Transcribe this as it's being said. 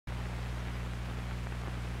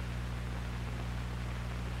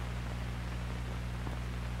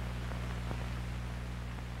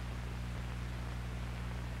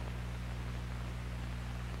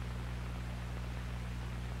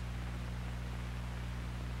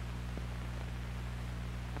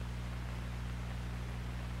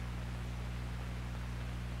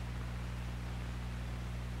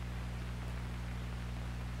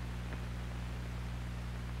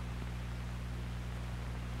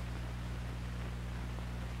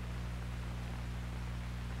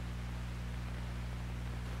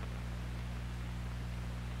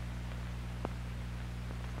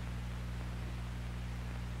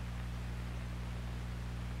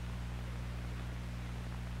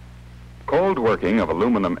cold working of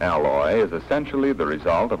aluminum alloy is essentially the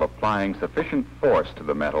result of applying sufficient force to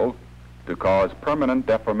the metal to cause permanent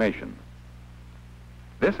deformation.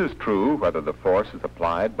 This is true whether the force is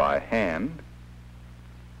applied by hand,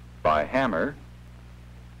 by hammer,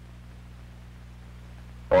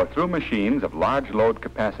 or through machines of large load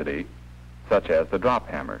capacity, such as the drop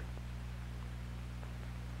hammer.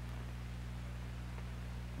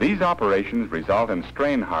 These operations result in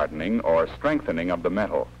strain hardening or strengthening of the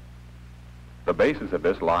metal. The basis of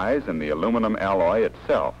this lies in the aluminum alloy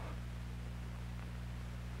itself.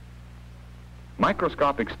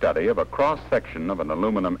 Microscopic study of a cross-section of an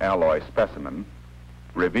aluminum alloy specimen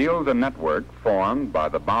reveals a network formed by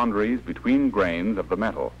the boundaries between grains of the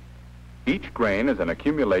metal. Each grain is an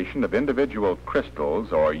accumulation of individual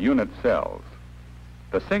crystals or unit cells.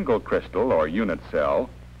 The single crystal or unit cell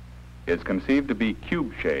is conceived to be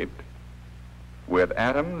cube-shaped with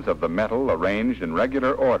atoms of the metal arranged in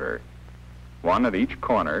regular order, one at each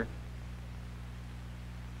corner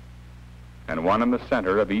and one in the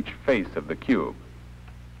center of each face of the cube.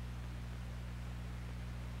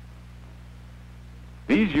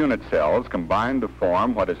 These unit cells combine to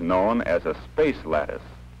form what is known as a space lattice.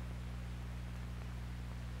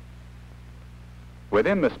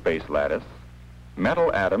 Within the space lattice,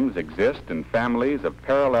 metal atoms exist in families of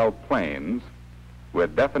parallel planes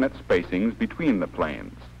with definite spacings between the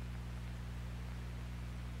planes.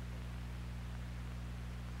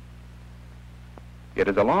 It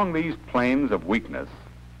is along these planes of weakness,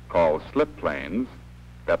 called slip planes,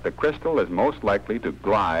 that the crystal is most likely to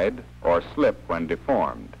glide or slip when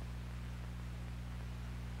deformed.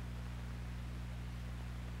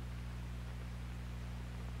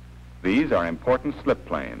 These are important slip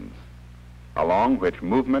planes, along which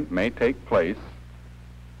movement may take place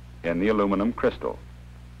in the aluminum crystal.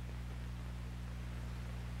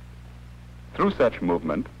 Through such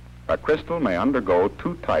movement, a crystal may undergo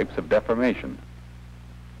two types of deformation.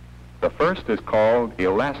 The first is called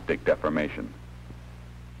elastic deformation.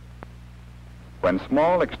 When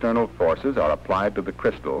small external forces are applied to the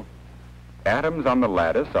crystal, atoms on the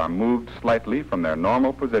lattice are moved slightly from their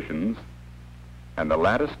normal positions and the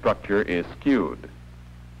lattice structure is skewed.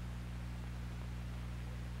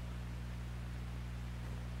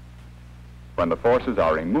 When the forces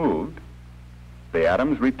are removed, the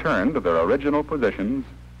atoms return to their original positions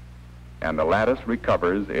and the lattice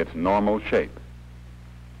recovers its normal shape.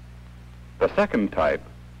 The second type,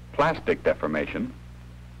 plastic deformation,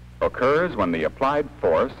 occurs when the applied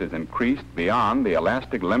force is increased beyond the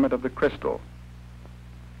elastic limit of the crystal.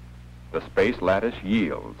 The space lattice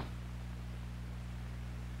yields.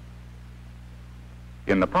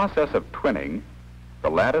 In the process of twinning, the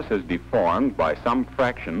lattice is deformed by some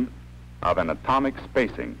fraction of an atomic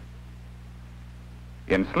spacing.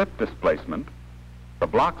 In slip displacement, the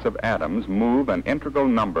blocks of atoms move an integral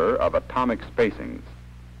number of atomic spacings.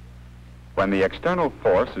 When the external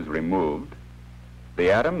force is removed,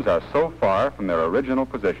 the atoms are so far from their original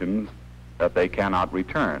positions that they cannot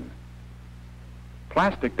return.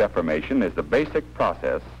 Plastic deformation is the basic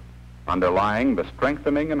process underlying the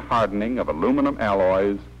strengthening and hardening of aluminum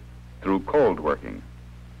alloys through cold working.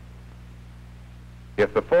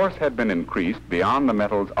 If the force had been increased beyond the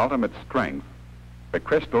metal's ultimate strength, the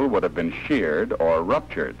crystal would have been sheared or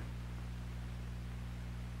ruptured.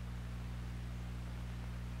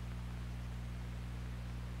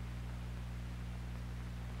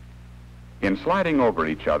 In sliding over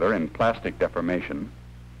each other in plastic deformation,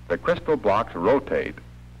 the crystal blocks rotate,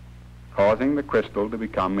 causing the crystal to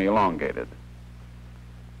become elongated.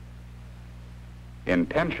 In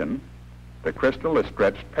tension, the crystal is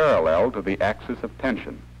stretched parallel to the axis of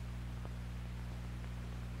tension.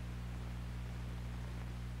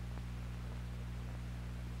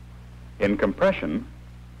 In compression,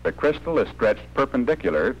 the crystal is stretched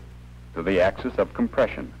perpendicular to the axis of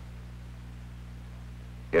compression.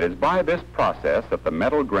 It is by this process that the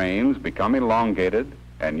metal grains become elongated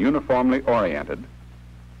and uniformly oriented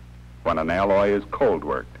when an alloy is cold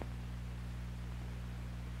worked.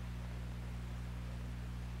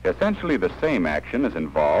 Essentially the same action is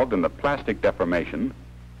involved in the plastic deformation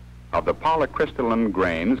of the polycrystalline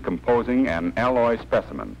grains composing an alloy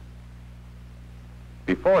specimen.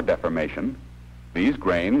 Before deformation, these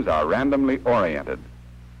grains are randomly oriented,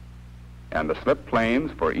 and the slip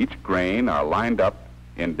planes for each grain are lined up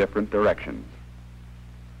in different directions.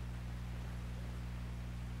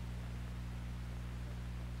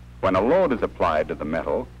 When a load is applied to the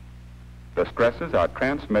metal, the stresses are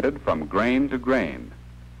transmitted from grain to grain.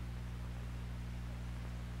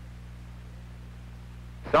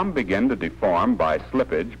 Some begin to deform by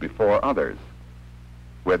slippage before others.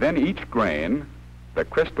 Within each grain, the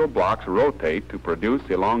crystal blocks rotate to produce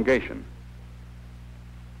elongation.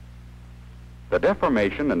 The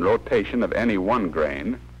deformation and rotation of any one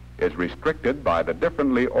grain is restricted by the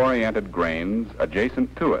differently oriented grains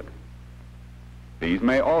adjacent to it. These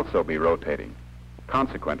may also be rotating.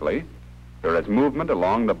 Consequently, there is movement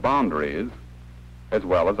along the boundaries as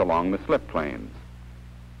well as along the slip planes.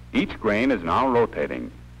 Each grain is now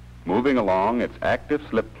rotating, moving along its active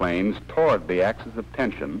slip planes toward the axis of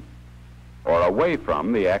tension or away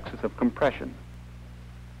from the axis of compression.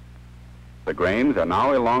 The grains are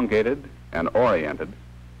now elongated and oriented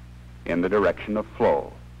in the direction of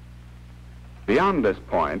flow. Beyond this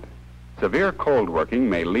point, severe cold working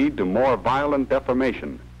may lead to more violent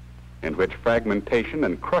deformation, in which fragmentation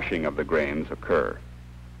and crushing of the grains occur.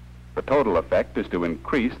 The total effect is to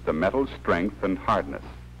increase the metal's strength and hardness.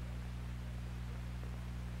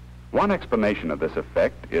 One explanation of this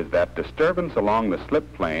effect is that disturbance along the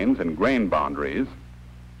slip planes and grain boundaries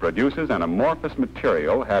produces an amorphous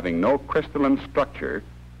material having no crystalline structure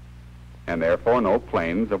and therefore no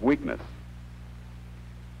planes of weakness.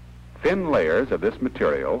 Thin layers of this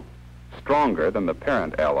material, stronger than the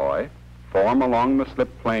parent alloy, form along the slip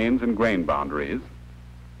planes and grain boundaries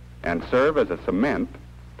and serve as a cement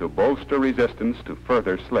to bolster resistance to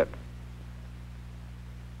further slip.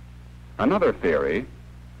 Another theory,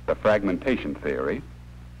 the fragmentation theory,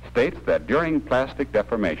 states that during plastic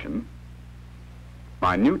deformation,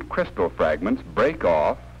 minute crystal fragments break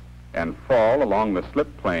off and fall along the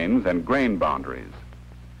slip planes and grain boundaries.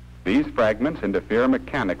 These fragments interfere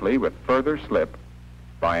mechanically with further slip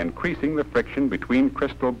by increasing the friction between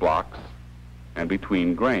crystal blocks and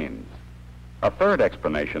between grains. A third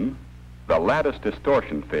explanation, the lattice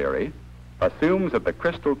distortion theory, assumes that the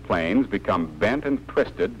crystal planes become bent and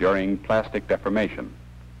twisted during plastic deformation.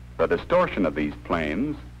 The distortion of these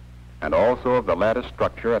planes and also of the lattice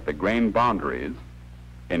structure at the grain boundaries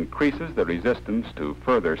increases the resistance to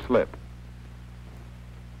further slip.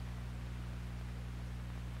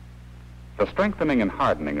 The strengthening and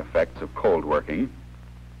hardening effects of cold working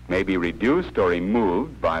may be reduced or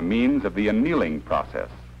removed by means of the annealing process,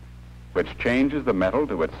 which changes the metal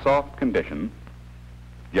to its soft condition,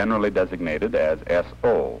 generally designated as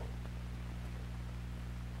SO.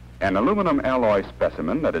 An aluminum alloy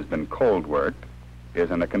specimen that has been cold worked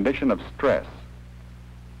is in a condition of stress.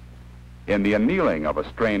 In the annealing of a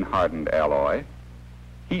strain-hardened alloy,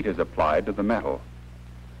 heat is applied to the metal.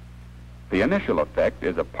 The initial effect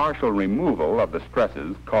is a partial removal of the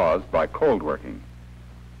stresses caused by cold working.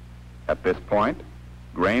 At this point,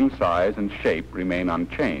 grain size and shape remain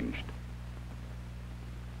unchanged.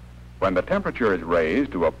 When the temperature is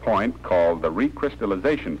raised to a point called the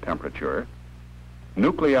recrystallization temperature,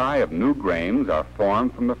 nuclei of new grains are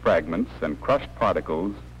formed from the fragments and crushed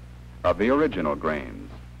particles of the original grains.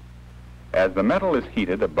 As the metal is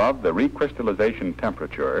heated above the recrystallization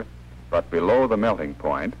temperature, but below the melting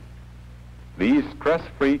point, these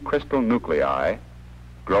stress-free crystal nuclei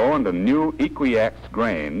grow into new equiaxed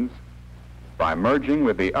grains by merging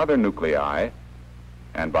with the other nuclei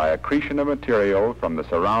and by accretion of material from the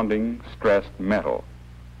surrounding stressed metal.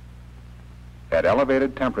 At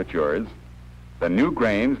elevated temperatures, the new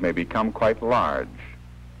grains may become quite large.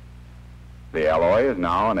 The alloy is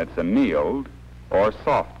now in its annealed or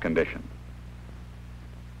soft condition.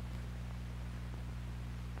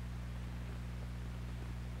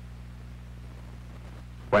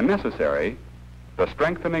 When necessary, the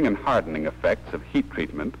strengthening and hardening effects of heat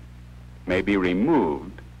treatment may be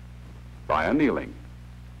removed by annealing.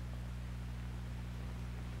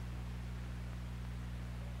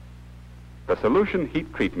 The solution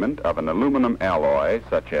heat treatment of an aluminum alloy,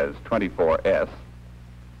 such as 24S,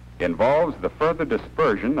 involves the further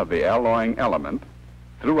dispersion of the alloying element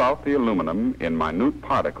throughout the aluminum in minute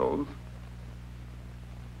particles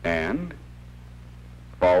and,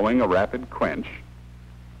 following a rapid quench,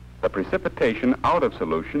 the precipitation out of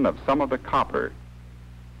solution of some of the copper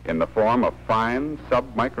in the form of fine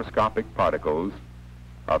submicroscopic particles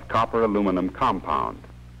of copper-aluminum compound.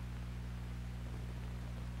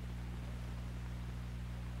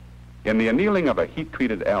 In the annealing of a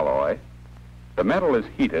heat-treated alloy, the metal is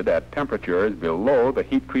heated at temperatures below the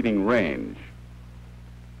heat-treating range.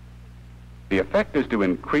 The effect is to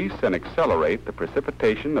increase and accelerate the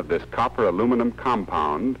precipitation of this copper-aluminum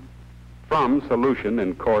compound from solution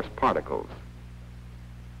in coarse particles.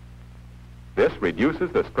 This reduces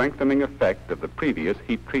the strengthening effect of the previous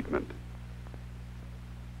heat treatment.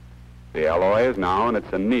 The alloy is now in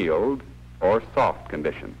its annealed or soft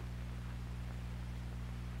condition.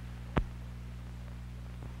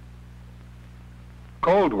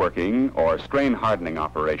 Cold working or strain hardening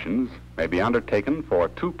operations may be undertaken for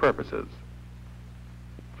two purposes.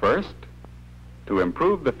 First, to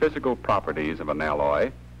improve the physical properties of an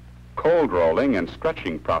alloy, cold rolling and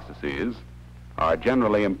stretching processes are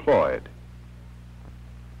generally employed.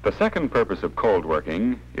 The second purpose of cold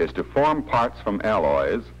working is to form parts from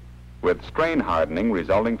alloys with strain hardening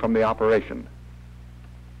resulting from the operation.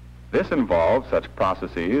 This involves such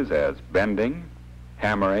processes as bending,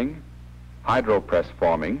 hammering, hydropress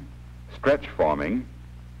forming, stretch forming,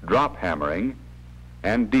 drop hammering,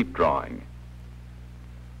 and deep drawing.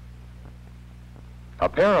 A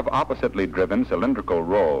pair of oppositely driven cylindrical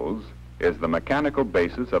rolls is the mechanical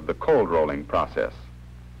basis of the cold rolling process.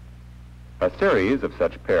 A series of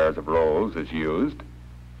such pairs of rolls is used,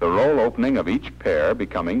 the roll opening of each pair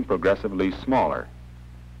becoming progressively smaller.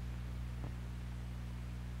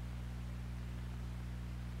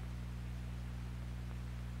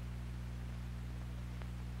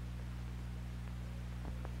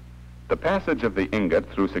 The passage of the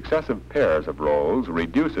ingot through successive pairs of rolls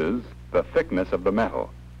reduces the thickness of the metal.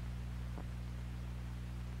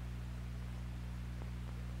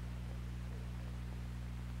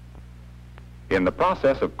 In the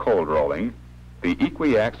process of cold rolling, the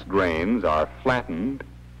equiaxed grains are flattened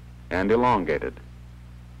and elongated.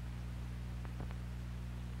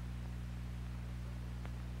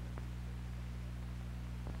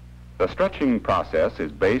 The stretching process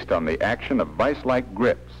is based on the action of vise-like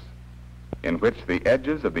grips in which the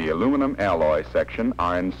edges of the aluminum alloy section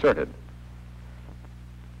are inserted.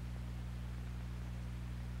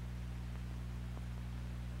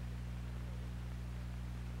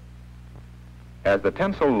 As the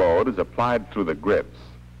tensile load is applied through the grips,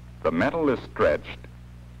 the metal is stretched,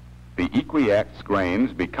 the equiaxed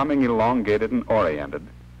grains becoming elongated and oriented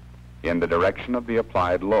in the direction of the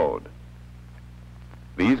applied load.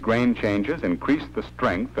 These grain changes increase the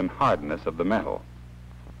strength and hardness of the metal.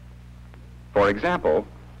 For example,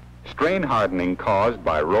 strain hardening caused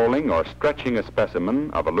by rolling or stretching a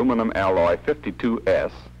specimen of aluminum alloy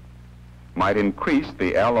 52S might increase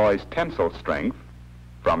the alloy's tensile strength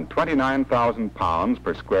from 29,000 pounds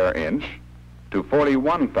per square inch to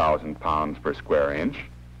 41,000 pounds per square inch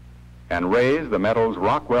and raise the metal's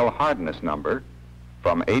Rockwell hardness number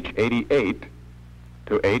from H88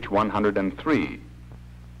 to H103.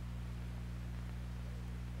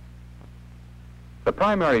 The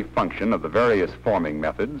primary function of the various forming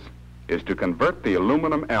methods is to convert the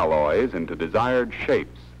aluminum alloys into desired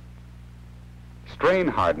shapes. Strain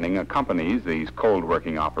hardening accompanies these cold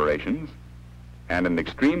working operations, and in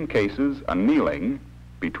extreme cases, annealing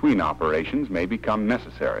between operations may become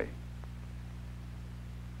necessary.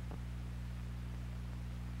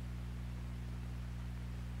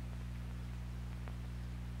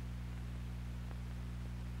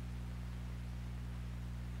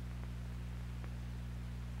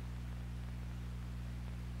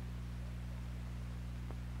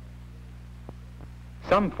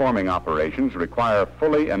 Some forming operations require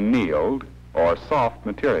fully annealed or soft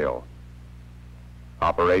material.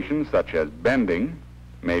 Operations such as bending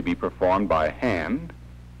may be performed by hand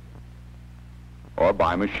or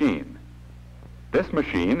by machine. This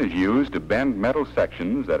machine is used to bend metal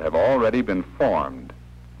sections that have already been formed,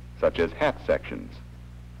 such as hat sections.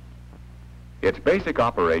 Its basic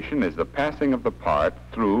operation is the passing of the part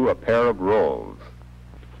through a pair of rolls.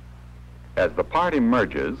 As the part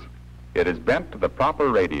emerges, it is bent to the proper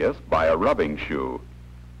radius by a rubbing shoe,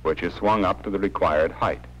 which is swung up to the required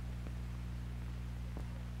height.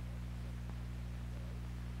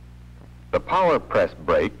 The power press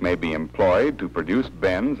brake may be employed to produce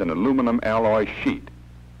bends in aluminum alloy sheet.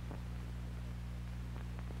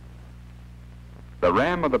 The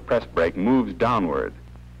ram of the press brake moves downward,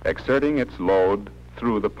 exerting its load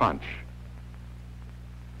through the punch.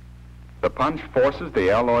 The punch forces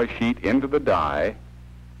the alloy sheet into the die,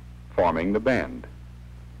 forming the bend.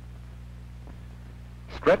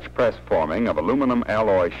 Stretch press forming of aluminum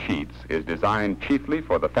alloy sheets is designed chiefly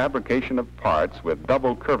for the fabrication of parts with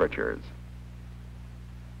double curvatures.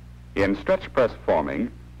 In stretch press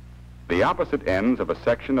forming, the opposite ends of a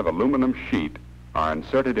section of aluminum sheet are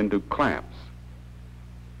inserted into clamps.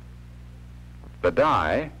 The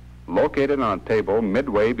die, located on a table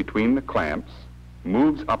midway between the clamps,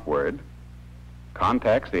 moves upward,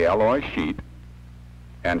 contacts the alloy sheet,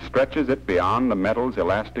 and stretches it beyond the metal's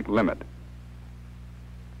elastic limit.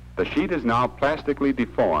 The sheet is now plastically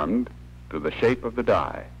deformed to the shape of the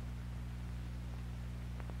die.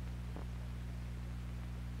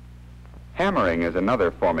 Hammering is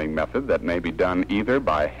another forming method that may be done either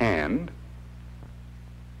by hand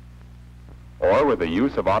or with the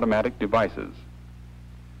use of automatic devices.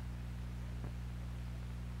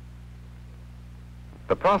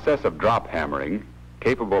 The process of drop hammering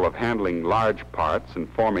capable of handling large parts and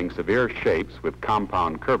forming severe shapes with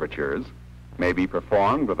compound curvatures, may be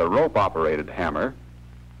performed with a rope-operated hammer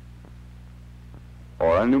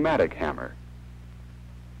or a pneumatic hammer.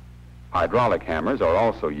 Hydraulic hammers are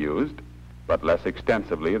also used, but less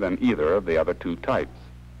extensively than either of the other two types.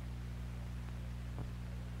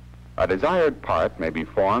 A desired part may be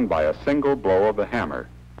formed by a single blow of the hammer,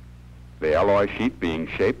 the alloy sheet being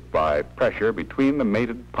shaped by pressure between the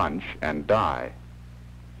mated punch and die.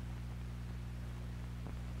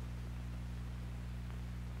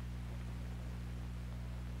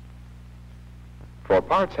 For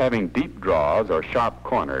parts having deep draws or sharp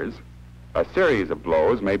corners, a series of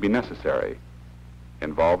blows may be necessary,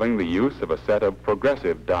 involving the use of a set of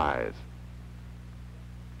progressive dies.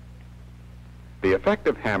 The effect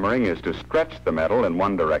of hammering is to stretch the metal in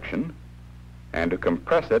one direction and to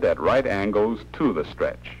compress it at right angles to the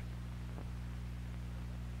stretch.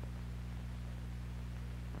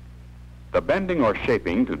 The bending or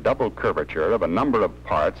shaping to double curvature of a number of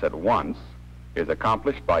parts at once is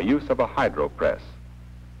accomplished by use of a hydropress.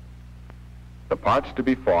 The parts to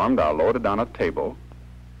be formed are loaded on a table,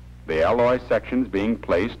 the alloy sections being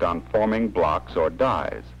placed on forming blocks or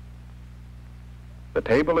dies. The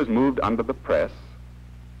table is moved under the press,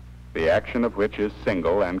 the action of which is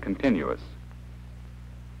single and continuous.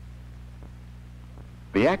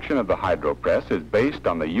 The action of the hydropress is based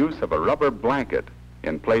on the use of a rubber blanket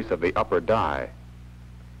in place of the upper die.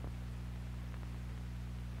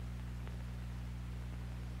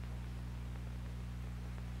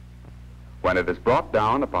 When it is brought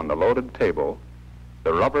down upon the loaded table,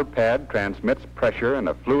 the rubber pad transmits pressure in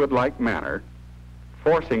a fluid-like manner,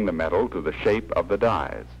 forcing the metal to the shape of the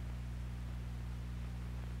dies.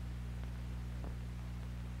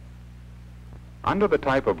 Under the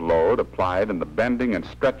type of load applied in the bending and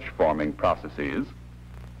stretch forming processes,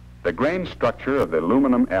 the grain structure of the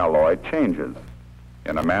aluminum alloy changes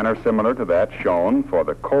in a manner similar to that shown for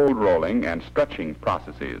the cold rolling and stretching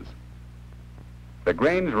processes. The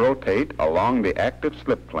grains rotate along the active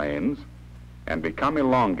slip planes and become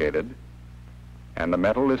elongated, and the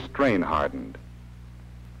metal is strain hardened.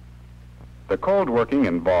 The cold working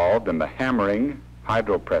involved in the hammering,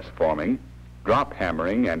 hydropress forming, drop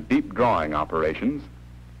hammering, and deep drawing operations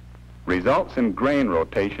results in grain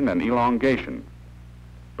rotation and elongation.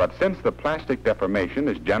 But since the plastic deformation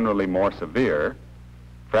is generally more severe,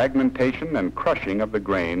 fragmentation and crushing of the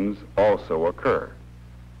grains also occur.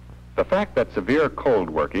 The fact that severe cold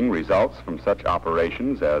working results from such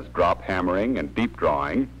operations as drop hammering and deep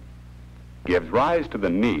drawing gives rise to the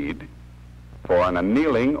need for an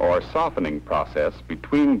annealing or softening process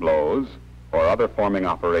between blows or other forming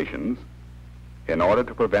operations in order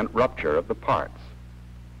to prevent rupture of the parts.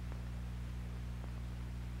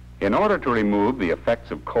 In order to remove the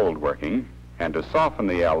effects of cold working and to soften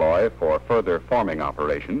the alloy for further forming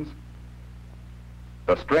operations,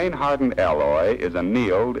 the strain-hardened alloy is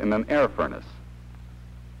annealed in an air furnace.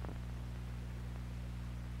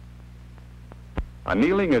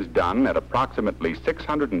 Annealing is done at approximately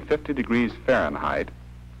 650 degrees Fahrenheit,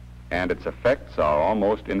 and its effects are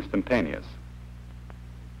almost instantaneous.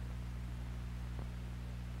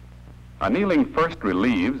 Annealing first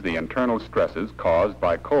relieves the internal stresses caused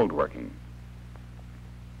by cold working.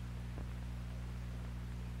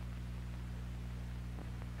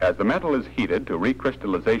 As the metal is heated to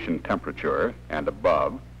recrystallization temperature and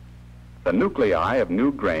above, the nuclei of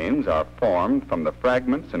new grains are formed from the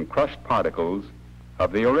fragments and crushed particles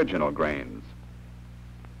of the original grains.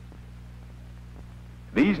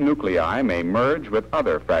 These nuclei may merge with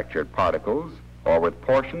other fractured particles or with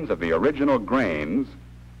portions of the original grains,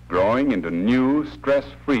 growing into new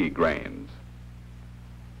stress-free grains.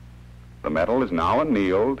 The metal is now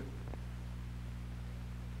annealed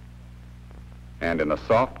and in a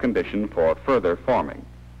soft condition for further forming.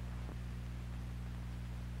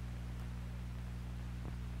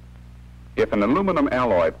 If an aluminum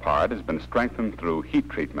alloy part has been strengthened through heat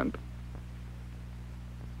treatment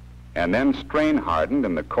and then strain hardened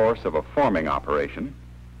in the course of a forming operation,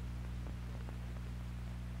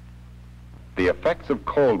 the effects of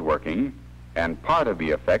cold working and part of the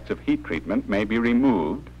effects of heat treatment may be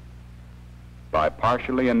removed by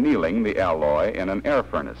partially annealing the alloy in an air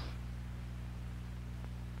furnace.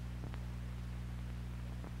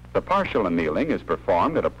 The partial annealing is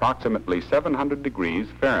performed at approximately 700 degrees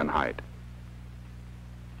Fahrenheit.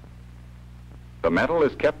 The metal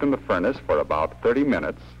is kept in the furnace for about 30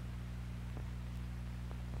 minutes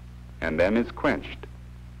and then is quenched.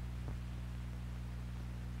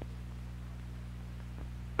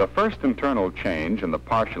 The first internal change in the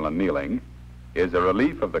partial annealing is a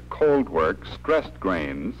relief of the cold work stressed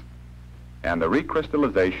grains and the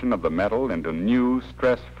recrystallization of the metal into new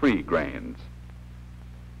stress-free grains.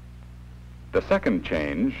 The second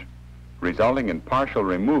change, resulting in partial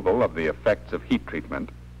removal of the effects of heat treatment,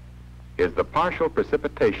 is the partial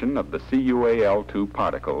precipitation of the CuAl2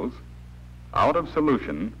 particles out of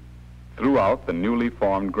solution throughout the newly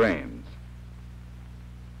formed grains.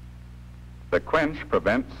 The quench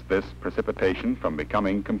prevents this precipitation from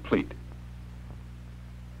becoming complete.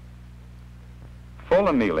 Full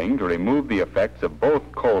annealing to remove the effects of both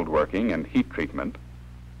cold working and heat treatment,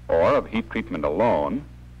 or of heat treatment alone,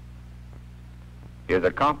 is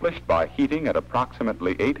accomplished by heating at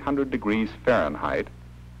approximately 800 degrees Fahrenheit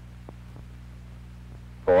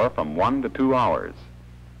for from 1 to 2 hours.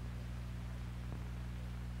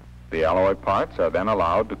 The alloy parts are then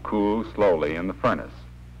allowed to cool slowly in the furnace.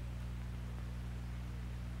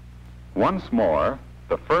 Once more,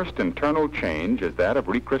 the first internal change is that of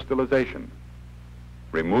recrystallization,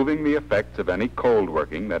 removing the effects of any cold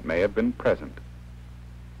working that may have been present.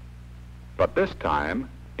 But this time,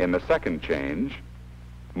 in the second change,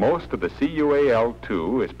 most of the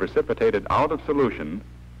CuAl2 is precipitated out of solution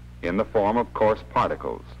in the form of coarse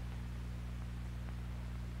particles.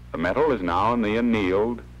 The metal is now in the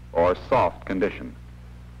annealed or soft condition.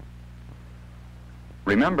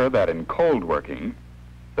 Remember that in cold working,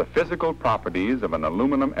 the physical properties of an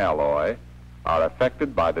aluminum alloy are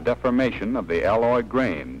affected by the deformation of the alloy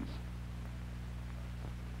grains.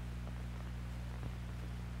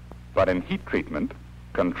 But in heat treatment,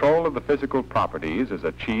 control of the physical properties is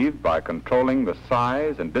achieved by controlling the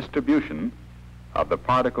size and distribution of the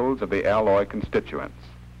particles of the alloy constituents.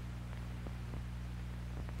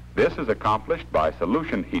 This is accomplished by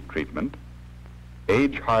solution heat treatment,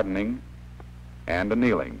 age hardening, and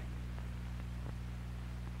annealing.